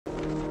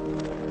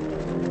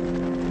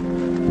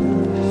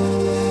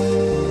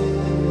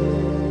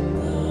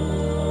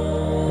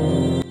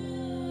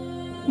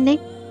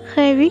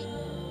Harry.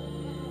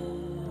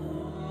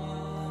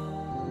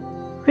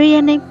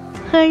 Real name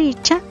Harry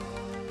Chen.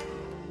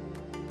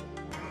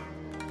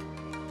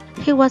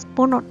 He was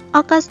born on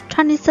August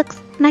 26,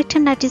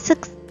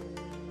 1996.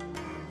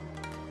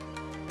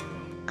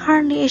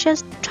 Currently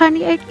ages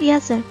 28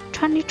 years old,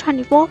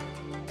 2024.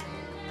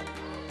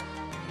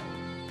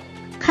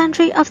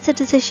 Country of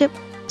citizenship,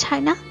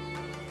 China.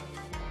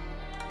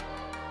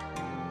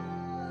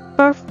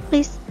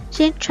 Birthplace,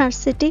 Jinshan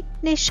City,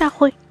 near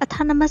Shahui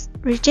Autonomous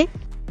Region.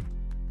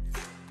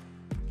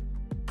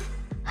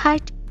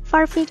 Height,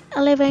 4 feet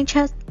 11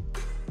 inches.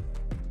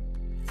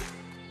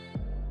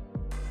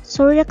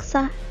 Zodiac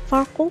sign,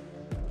 Virgo.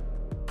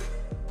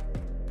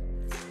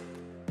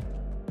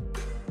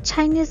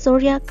 Chinese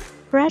zodiac,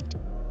 Red.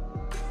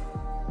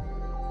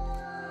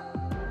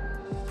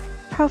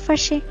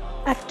 Profession,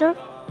 actor.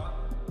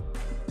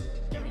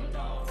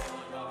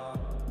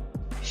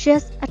 She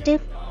is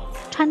active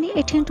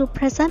 2018 to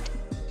present.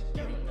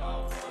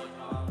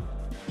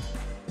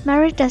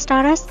 Married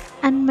status,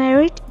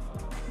 unmarried.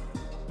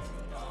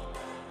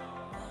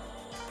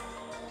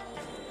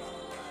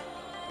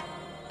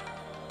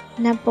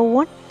 Number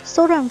 1,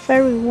 Sodan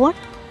Ferry 1.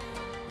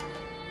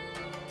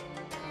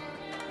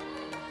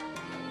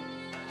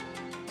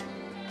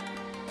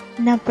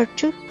 Number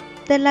 2,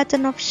 The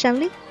Legend of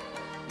Shelly.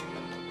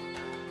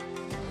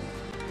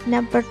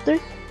 Number 3,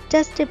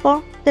 Dusty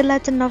Ball, The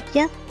Legend of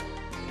Yang.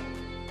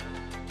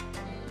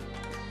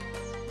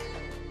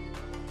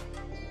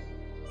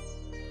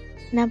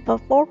 Number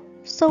 4,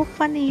 So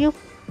Funny You.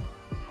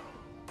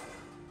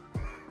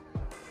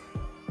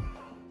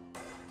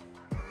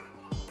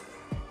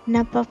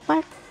 Number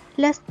 5,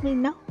 Let Me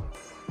Know.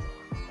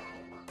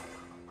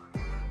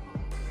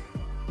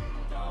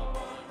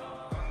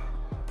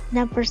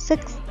 Number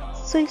 6,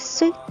 Sweet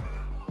Sweet.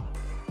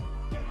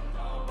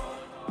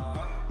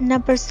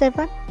 Number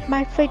 7,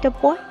 My Favorite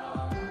Boy.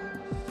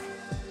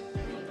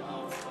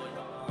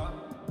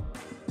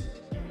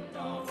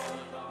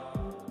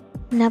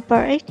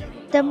 Number 8,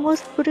 The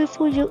Most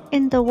Beautiful You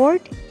in the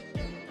World.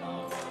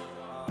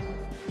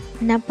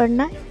 Number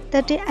 9,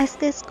 The Day I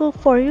Skate School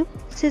for You,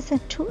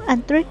 Season 2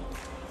 and 3.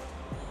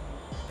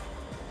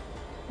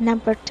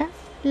 Number 10,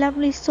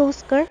 Lovely Soul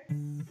Girl.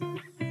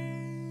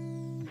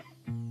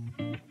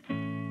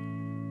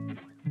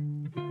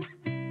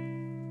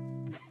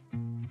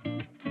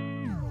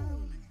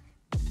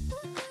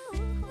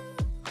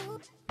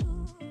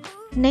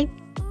 Name,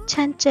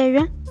 Chen Zhe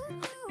Yuan.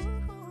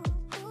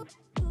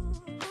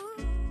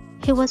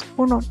 He was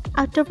born on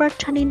October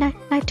 29,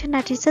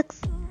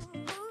 1996.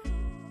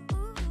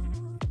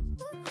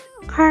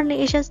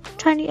 Currently ages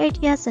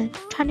 28 years old,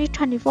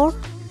 2024.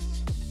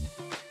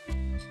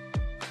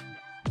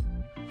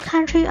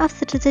 Country of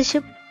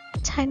citizenship,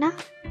 China.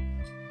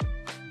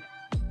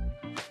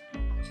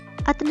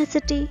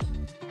 Ethnicity,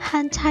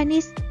 Han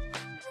Chinese.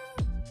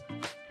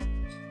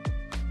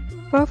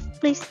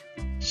 Birthplace,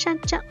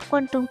 Shenzhen,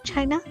 Guangdong,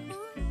 China.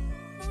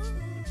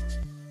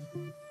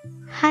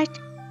 Height,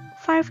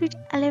 5 feet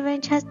 11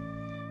 inches.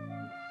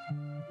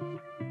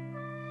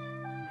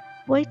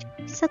 Weight,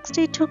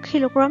 62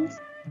 kilograms.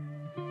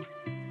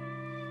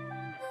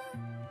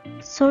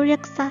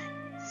 Zodiac sign,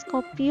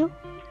 Scorpio.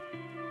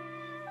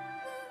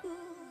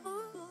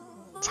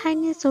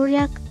 Chinese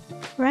zodiac,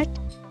 Red.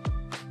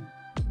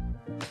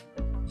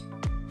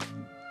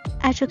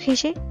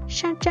 Education,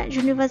 Shenzhen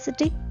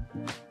University.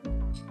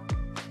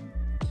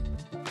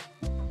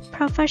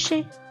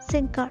 Profession,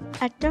 singer,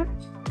 actor.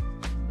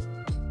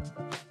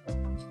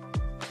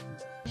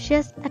 She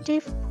is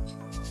active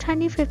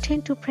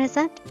 2015 to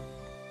present.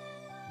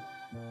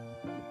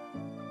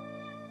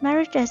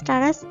 Married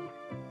status,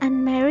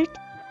 unmarried.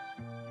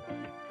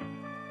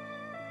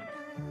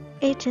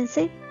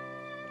 Agency,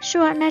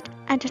 SureNet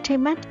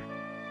Entertainment.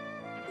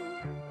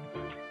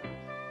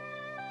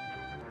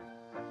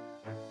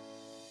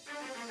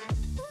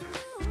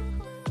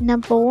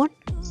 Number 1,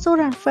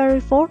 Sodan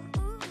Ferry 4.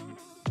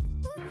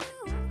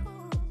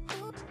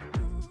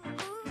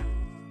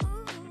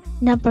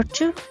 Number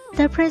 2,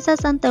 The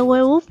Princess and the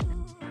Werewolf.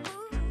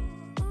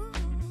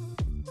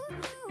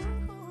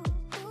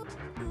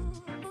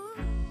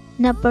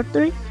 Number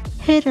 3,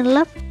 Hidden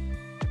Love.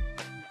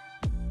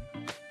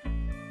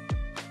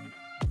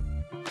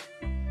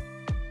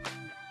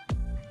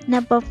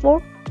 Number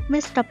 4,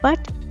 Mr. Butt.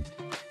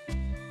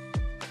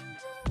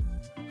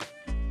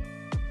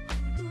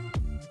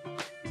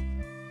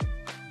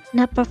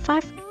 Number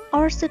 5,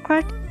 Our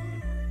Secret.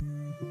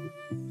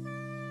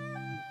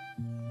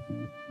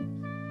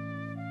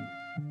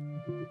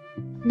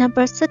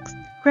 Number 6,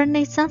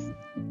 Renaissance.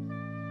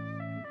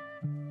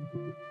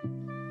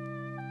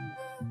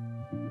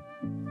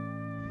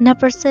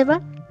 Number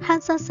 7,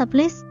 Handsome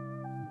Supplies.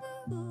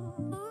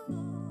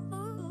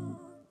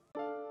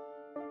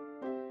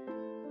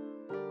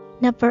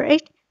 Number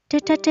 8,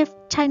 Detective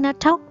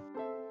Chinatown.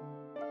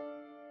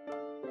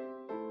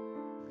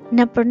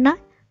 Number 9,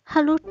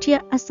 Hello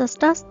Dear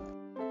Ancestors.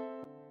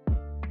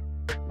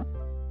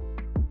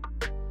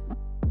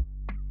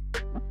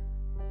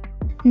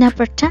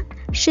 Number 10,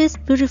 She is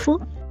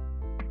Beautiful.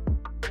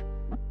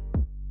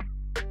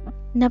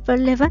 Number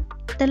 11.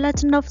 The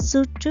Legend of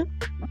Zhu Zhu.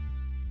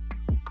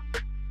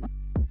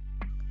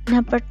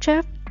 Number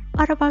 12.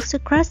 All About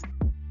Secrets.